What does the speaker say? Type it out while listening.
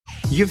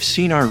You've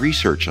seen our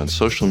research on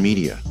social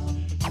media.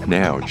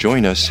 Now,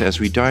 join us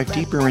as we dive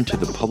deeper into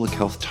the public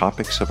health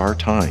topics of our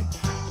time,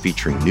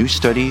 featuring new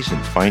studies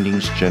and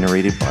findings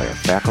generated by our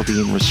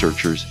faculty and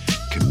researchers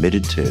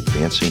committed to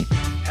advancing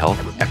health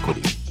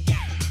equity.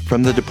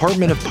 From the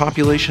Department of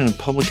Population and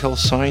Public Health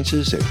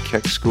Sciences at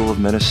Keck School of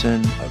Medicine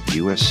of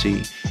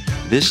USC,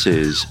 this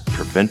is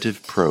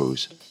Preventive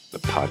Pros, the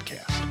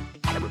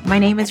podcast. My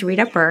name is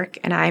Rita Burke,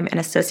 and I'm an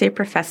associate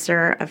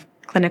professor of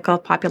Clinical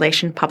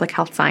Population Public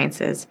Health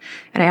Sciences,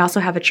 and I also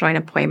have a joint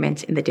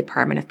appointment in the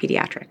Department of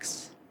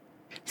Pediatrics.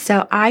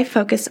 So I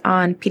focus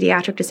on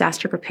pediatric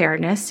disaster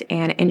preparedness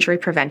and injury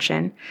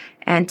prevention,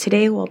 and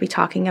today we'll be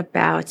talking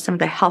about some of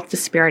the health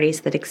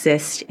disparities that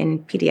exist in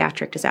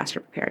pediatric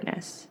disaster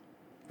preparedness.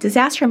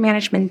 Disaster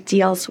management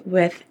deals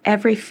with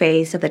every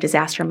phase of the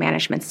disaster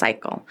management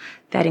cycle.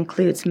 That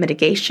includes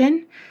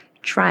mitigation,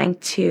 trying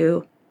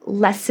to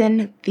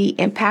lessen the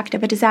impact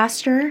of a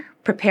disaster,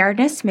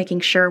 preparedness, making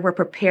sure we're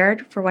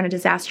prepared for when a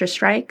disaster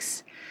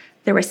strikes,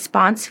 the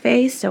response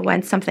phase, so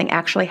when something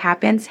actually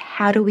happens,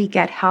 how do we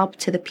get help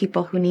to the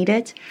people who need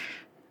it,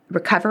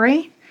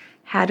 recovery,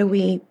 how do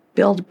we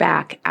build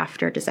back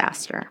after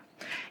disaster.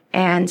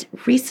 And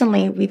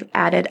recently, we've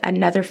added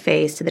another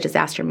phase to the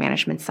disaster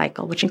management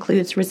cycle, which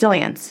includes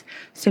resilience.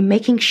 So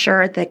making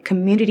sure that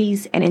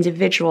communities and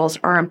individuals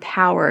are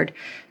empowered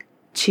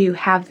to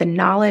have the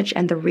knowledge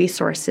and the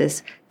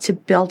resources to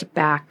build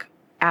back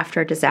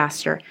after a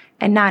disaster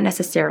and not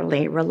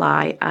necessarily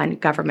rely on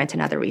government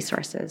and other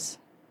resources.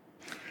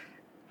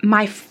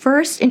 My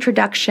first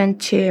introduction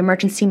to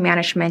emergency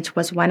management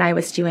was when I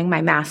was doing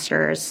my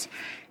master's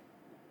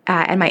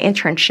and my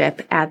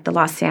internship at the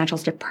Los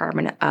Angeles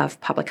Department of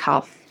Public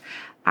Health.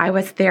 I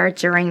was there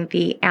during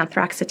the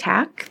anthrax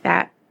attack.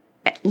 That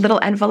little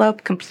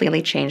envelope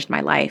completely changed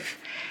my life,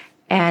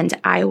 and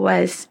I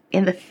was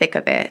in the thick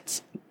of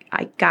it.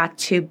 I got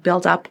to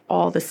build up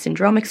all the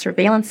syndromic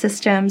surveillance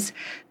systems,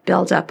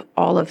 build up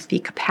all of the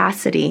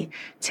capacity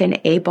to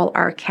enable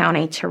our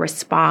county to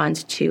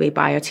respond to a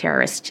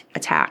bioterrorist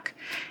attack.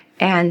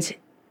 And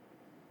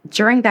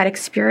during that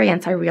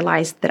experience, I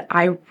realized that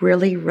I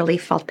really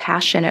felt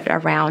passionate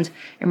around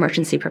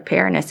emergency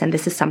preparedness. And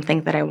this is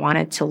something that I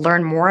wanted to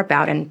learn more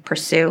about and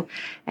pursue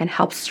and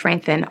help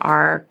strengthen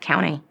our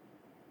county.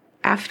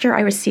 After I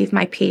received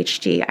my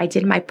PhD, I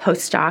did my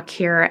postdoc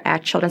here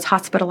at Children's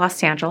Hospital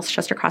Los Angeles,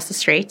 just across the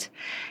street.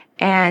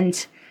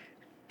 And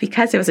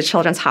because it was a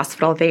children's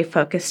hospital, they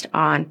focused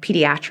on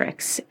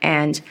pediatrics.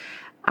 And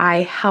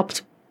I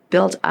helped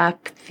build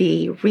up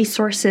the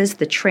resources,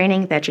 the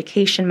training, the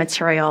education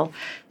material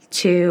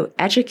to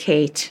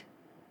educate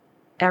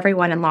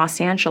everyone in Los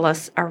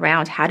Angeles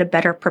around how to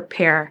better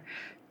prepare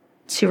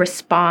to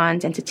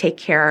respond and to take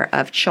care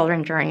of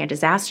children during a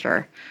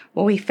disaster.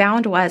 What we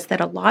found was that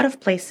a lot of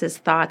places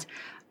thought,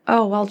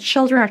 oh, well,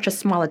 children are just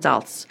small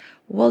adults.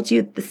 We'll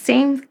do the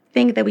same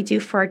thing that we do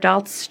for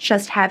adults,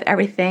 just have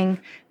everything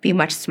be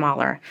much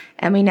smaller.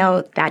 And we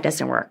know that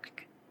doesn't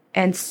work.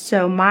 And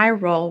so my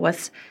role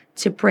was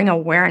to bring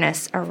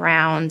awareness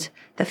around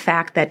the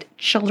fact that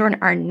children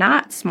are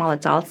not small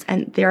adults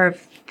and they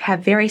have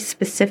very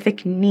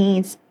specific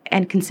needs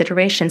and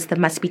considerations that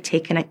must be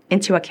taken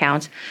into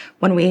account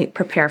when we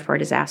prepare for a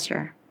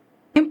disaster.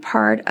 I'm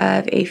part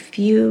of a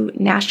few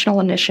national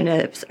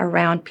initiatives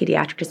around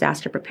pediatric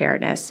disaster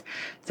preparedness.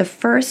 The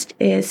first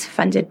is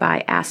funded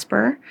by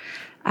ASPR,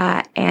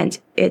 and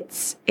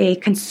it's a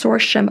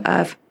consortium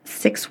of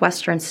 6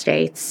 Western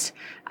states.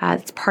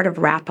 It's part of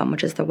RAPM,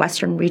 which is the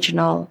Western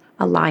Regional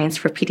Alliance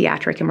for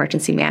Pediatric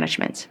Emergency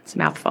Management. It's a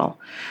mouthful.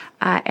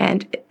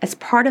 And as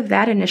part of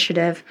that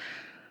initiative,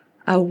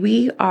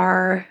 we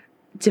are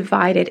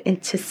divided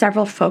into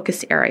several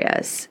focus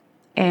areas,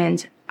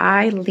 and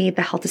I lead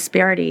the health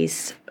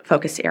disparities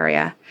focus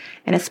area.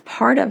 And as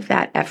part of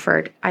that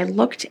effort, I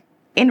looked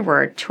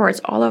inward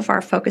towards all of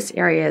our focus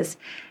areas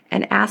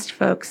and asked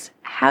folks,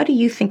 how do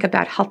you think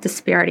about health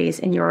disparities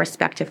in your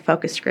respective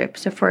focus group?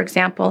 So for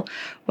example,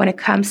 when it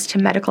comes to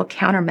medical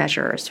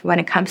countermeasures, when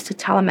it comes to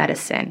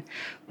telemedicine,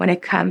 when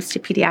it comes to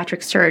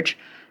pediatric surge,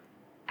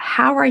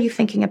 how are you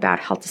thinking about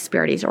health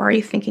disparities, or are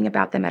you thinking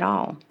about them at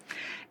all?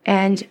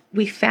 And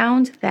we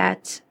found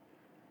that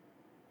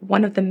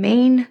one of the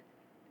main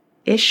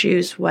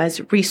issues was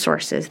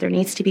resources. There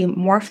needs to be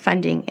more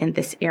funding in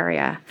this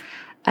area.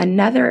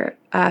 Another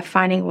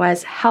finding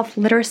was health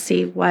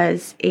literacy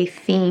was a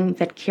theme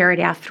that carried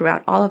out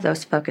throughout all of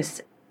those focus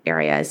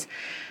areas.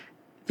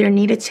 There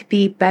needed to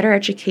be better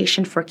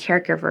education for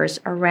caregivers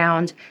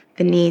around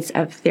the needs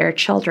of their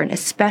children,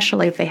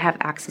 especially if they have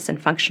access and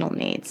functional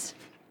needs.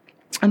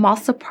 I'm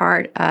also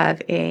part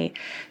of a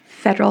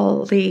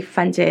federally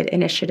funded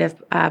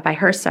initiative by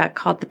HRSA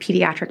called the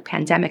Pediatric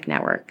Pandemic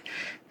Network.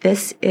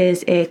 This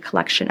is a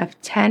collection of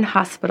 10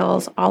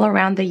 hospitals all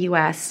around the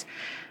U.S.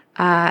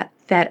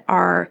 That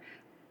are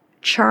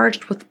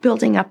charged with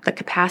building up the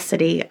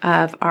capacity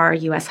of our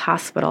U.S.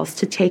 hospitals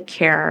to take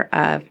care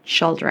of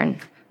children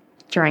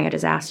during a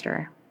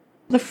disaster.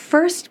 The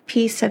first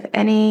piece of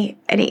any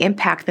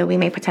impact that we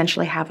may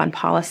potentially have on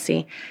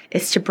policy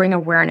is to bring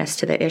awareness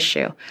to the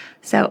issue.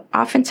 So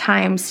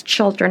oftentimes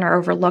children are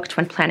overlooked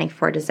when planning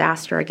for a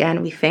disaster.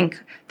 Again, we think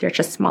they're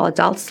just small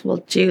adults. We'll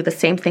do the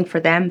same thing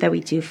for them that we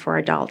do for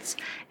adults.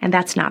 And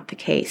that's not the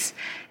case.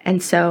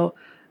 And so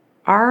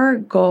our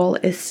goal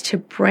is to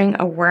bring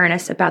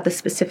awareness about the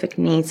specific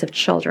needs of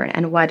children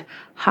and what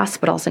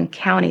hospitals and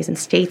counties and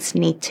states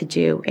need to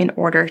do in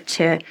order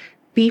to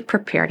be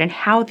prepared and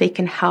how they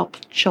can help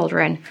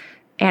children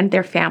and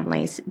their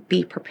families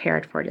be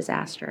prepared for a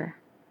disaster.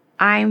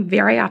 I'm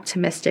very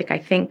optimistic. I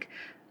think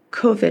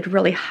COVID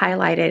really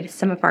highlighted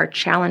some of our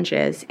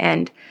challenges,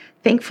 and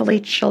thankfully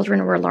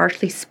children were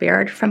largely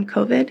spared from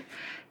COVID.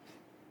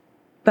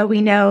 But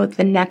we know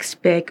the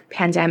next big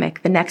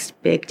pandemic, the next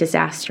big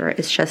disaster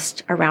is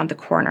just around the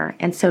corner.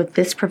 And so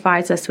this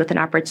provides us with an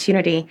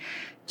opportunity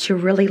to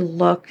really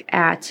look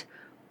at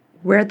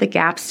where the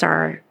gaps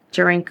are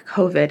during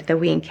COVID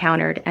that we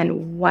encountered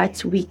and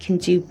what we can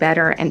do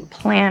better and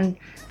plan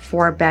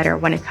for better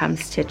when it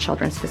comes to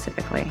children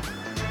specifically.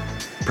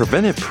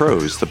 Preventive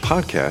Pros, the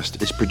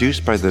podcast, is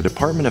produced by the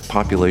Department of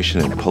Population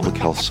and Public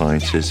Health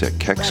Sciences at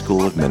Keck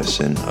School of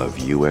Medicine of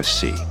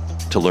USC.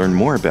 To learn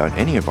more about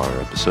any of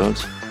our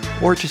episodes,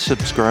 or to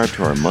subscribe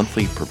to our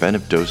monthly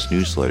Preventive Dose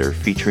newsletter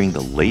featuring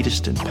the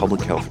latest in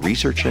public health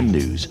research and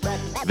news,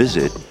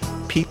 visit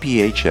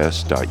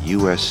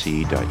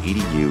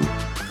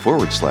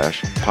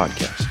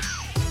pphs.usc.edu/podcast.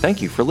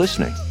 Thank you for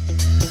listening.